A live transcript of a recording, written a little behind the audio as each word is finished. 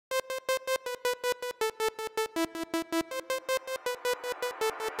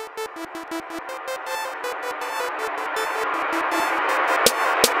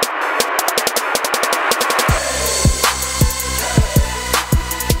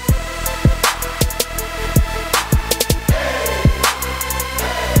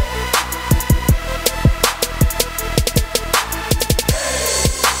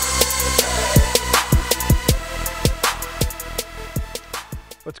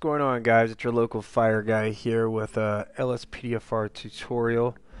going on, guys? It's your local fire guy here with a Lspdfr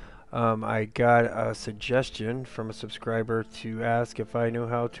tutorial. I got a suggestion from a subscriber to ask if I know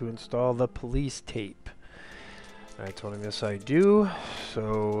how to install the police tape. I told him yes I do,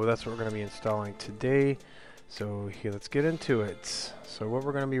 so that's what we're going to be installing today. So here, let's get into it. So what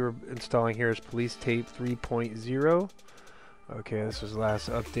we're going to be installing here is police tape 3.0. Okay, this was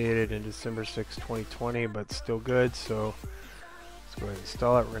last updated in December 6, 2020, but still good. So let's go ahead and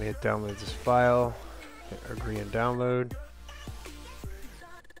install it. We're going to hit download this file, hit agree and download.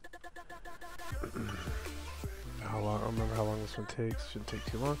 How long? I don't remember how long this one takes. Shouldn't take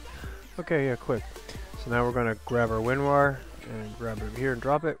too long. Okay, yeah, quick. So now we're going to grab our WinRAR and grab it over here and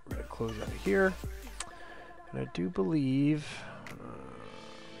drop it. We're going to close out of here. And I do believe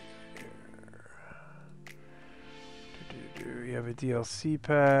you have a DLC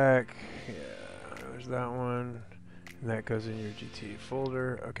pack. Yeah, there's that one. And that goes in your GTA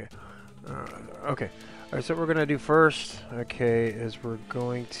folder. Okay. Okay. Alright, so what we're going to do first, okay, is we're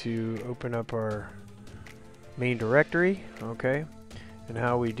going to open up our main directory. Okay. And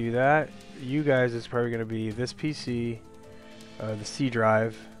how we do that, you guys, is probably going to be this PC, the C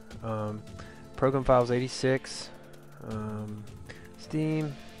drive, program files 86,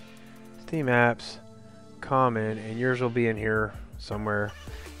 Steam apps, common, and yours will be in here somewhere.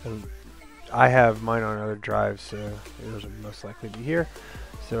 And I have mine on other drives, so yours will most likely be here.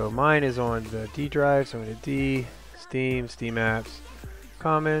 So mine is on the D drive, so I'm going to D, Steam apps,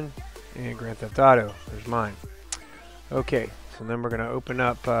 common, and Grand Theft Auto. There's mine. Okay, so then we're going to open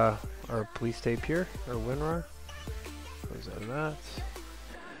up our police tape here, or WinRAR. Close out of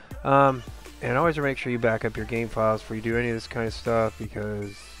that. And always make sure you back up your game files before you do any of this kind of stuff,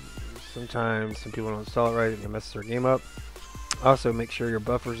 because sometimes some people don't install it right and it messes their game up. Also, make sure your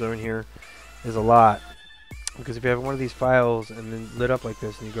buffer zone here is a lot, because if you have one of these files and then lit up like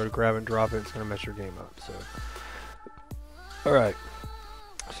this and you go to grab and drop it, it's going to mess your game up. So, alright.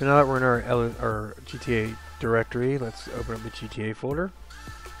 So now that we're in our GTA directory, let's open up the GTA folder.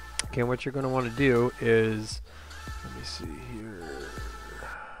 Okay, what you're going to want to do is, let me see here.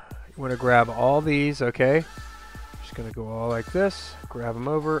 You want to grab all these, okay? Just going to go all like this, grab them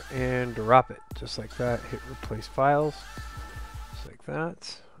over and drop it. Just like that. Hit replace files. Just like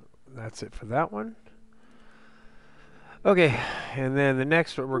that. That's it for that one. Okay, and then the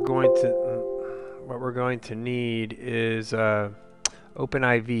next what we're going to need is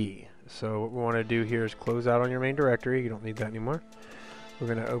OpenIV. So what we want to do here is close out on your main directory. You don't need that anymore. We're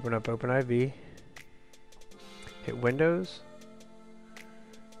going to open up OpenIV. Hit Windows.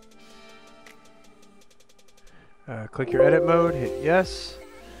 Click your edit mode, hit yes.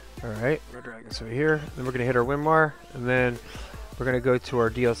 Alright, we're dragging this over here. Then we're going to hit our WinRAR, and then we're going to go to our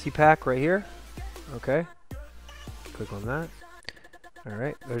DLC pack right here. Okay. Click on that.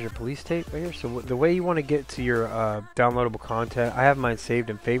 Alright, there's your police tape right here. So the way you want to get to your downloadable content, I have mine saved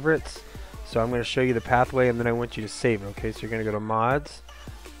in favorites. So I'm going to show you the pathway, and then I want you to save it. Okay, so you're going to go to Mods,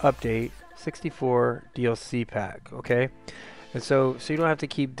 Update, 64 DLC pack. Okay, and so you don't have to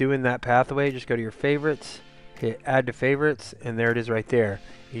keep doing that pathway. Just go to your favorites. Hit add to favorites, and there it is right there.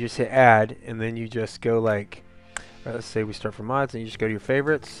 You just hit add, and then you just go like, let's say we start from mods, and you just go to your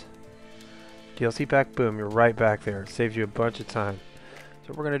favorites, DLC pack, boom, you're right back there. It saves you a bunch of time. So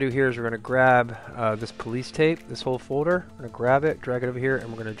what we're going to do here is we're going to grab this police tape, this whole folder. We're going to grab it, drag it over here, and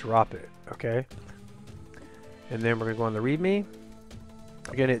we're going to drop it, okay? And then we're going to go on the README.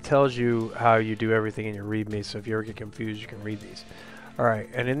 Again, it tells you how you do everything in your README, so if you ever get confused, you can read these. Alright,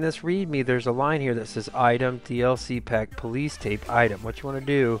 and in this README, there's a line here that says item, DLC pack, police tape, item. What you want to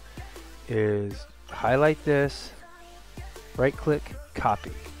do is highlight this, right click,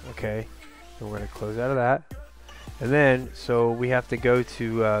 copy, okay? And we're going to close out of that. And then, so we have to go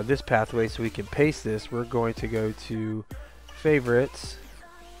to this pathway so we can paste this. We're going to go to favorites,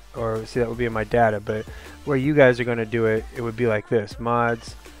 or see, that would be in my data, but where you guys are going to do it, it would be like this: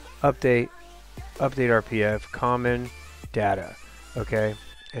 mods, update RPF, common, data. Okay,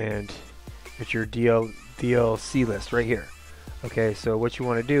 and it's your DLC list right here. Okay, so what you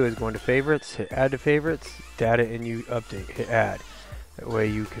want to do is go into favorites, hit add to favorites, data, and you update, hit add. That way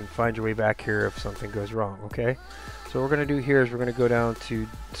you can find your way back here if something goes wrong. Okay, so what we're going to do here is we're going to go down to,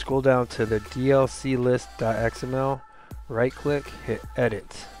 scroll down to the DLC list.xml, right click, hit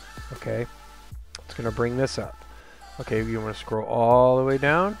edit. Okay, it's going to bring this up. Okay, you want to scroll all the way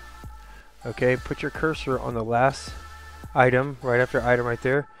down. Okay, put your cursor on the last item, right after item right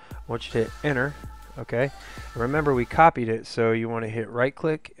there. I want you to hit enter. Okay, and remember we copied it, so you want to hit right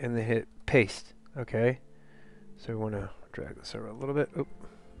click and then hit paste. Okay, so we want to drag this over a little bit. Oop.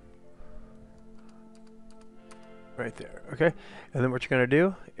 right there. Okay, and then what you're going to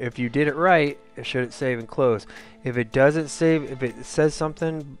do, if you did it right, it should save and close. If it doesn't save, if it says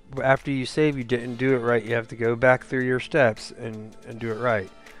something after you save you didn't do it right, you have to go back through your steps and do it right,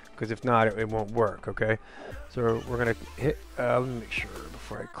 because if not, it won't work. Okay, so we're going to hit, let me make sure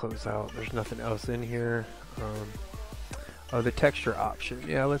before I close out there's nothing else in here. Oh, the texture option,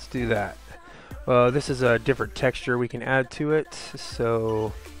 yeah, let's do that. Well, this is a different texture we can add to it,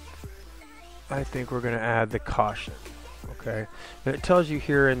 so I think we're going to add the caution. Okay, and it tells you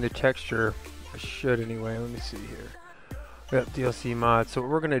here in the texture, it should anyway. Let me see here. Yep, DLC mods. So what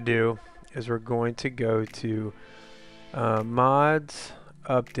we're going to do is we're going to go to mods,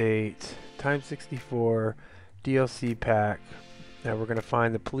 update, Time64, DLC pack. Now we're going to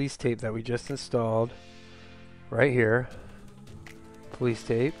find the police tape that we just installed right here. Police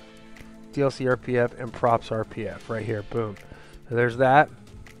tape, DLC RPF, and props RPF right here. Boom. So there's that.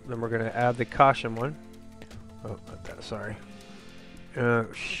 Then we're going to add the caution one. Oh, not that, sorry.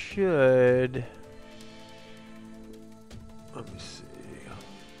 Should... Let me see.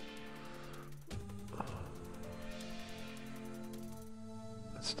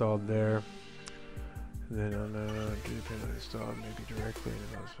 Installed there. And then on installed maybe directly.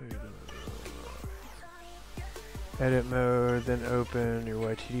 Edit mode, then open your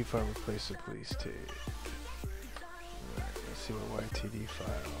YTD file, replace the police tape. Let's see what YTD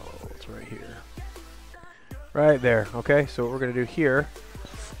file, it's right here. Right there, okay, so what we're going to do here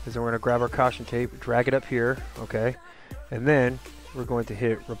is we're going to grab our caution tape, drag it up here, okay, and then we're going to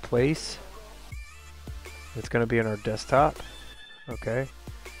hit replace. It's going to be on our desktop, okay,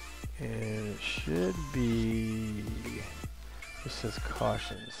 and it should be, this says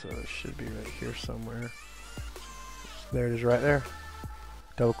caution, so it should be right here somewhere. There it is right there.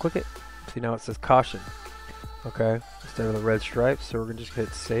 Double click it. See, now it says caution. Okay, instead of the red stripes. So we're going to just hit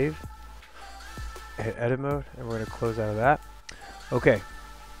save. Hit edit mode. And we're going to close out of that. Okay.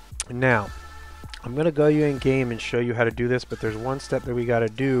 Now, I'm going to go you in game and show you how to do this. But there's one step that we got to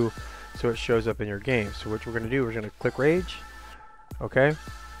do so it shows up in your game. So what we're going to do, we're going to click rage. Okay.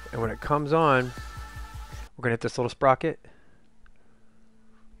 And when it comes on, we're going to hit this little sprocket.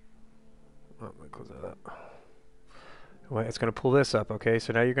 Oh, let me close that up. It's going to pull this up, okay?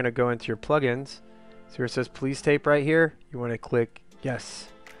 So now you're going to go into your plugins. So where it says police tape right here, you want to click yes.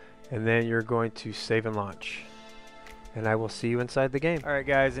 And then you're going to save and launch. And I will see you inside the game. Alright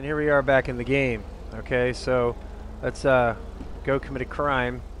guys, and here we are back in the game. Okay, so let's go commit a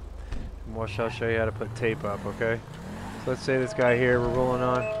crime. And I'll show you how to put tape up, okay? So let's say this guy here, we're rolling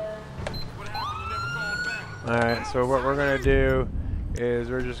on. Alright, so what we're going to do is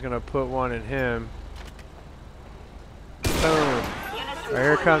we're just going to put one in him. Boom. Right,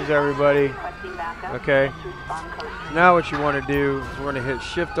 here comes everybody. Okay. Now what you want to do is we're going to hit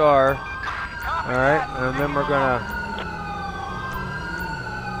Shift R. Alright, and then we're going to...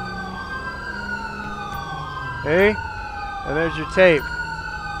 Hey, and there's your tape.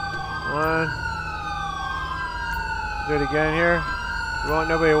 One. Do it again here. You want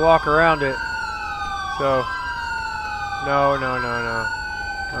nobody to walk around it. So, no. How do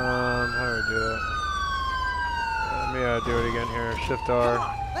I do it? Let me do it again here. Shift R.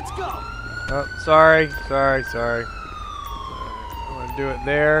 Let's go. Oh, sorry. I'm gonna do it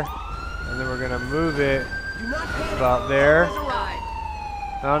there, and then we're gonna move it about there.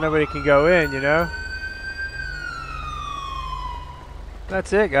 Now nobody can go in, you know.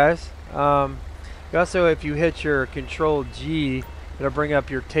 That's it, guys. Also, if you hit your Control G, it'll bring up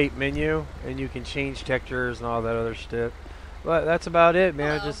your tape menu, and you can change textures and all that other stuff. But that's about it,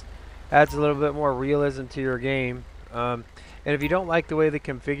 man. It just adds a little bit more realism to your game. And if you don't like the way the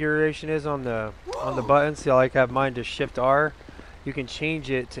configuration is on the buttons, see, I like have mine to Shift R. You can change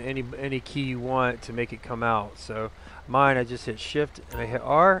it to any key you want to make it come out. So mine, I just hit Shift and I hit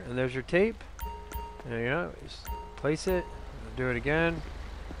R, and there's your tape. And you know, just place it. Do it again.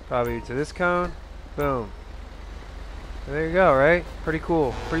 Probably to this cone. Boom. And there you go. Right? Pretty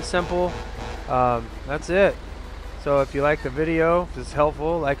cool. Pretty simple. That's it. So if you like the video, if it's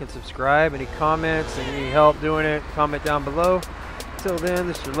helpful, like and subscribe. Any comments and any help doing it, comment down below. Till then,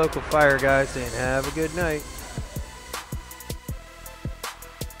 this is your local fire guy saying have a good night.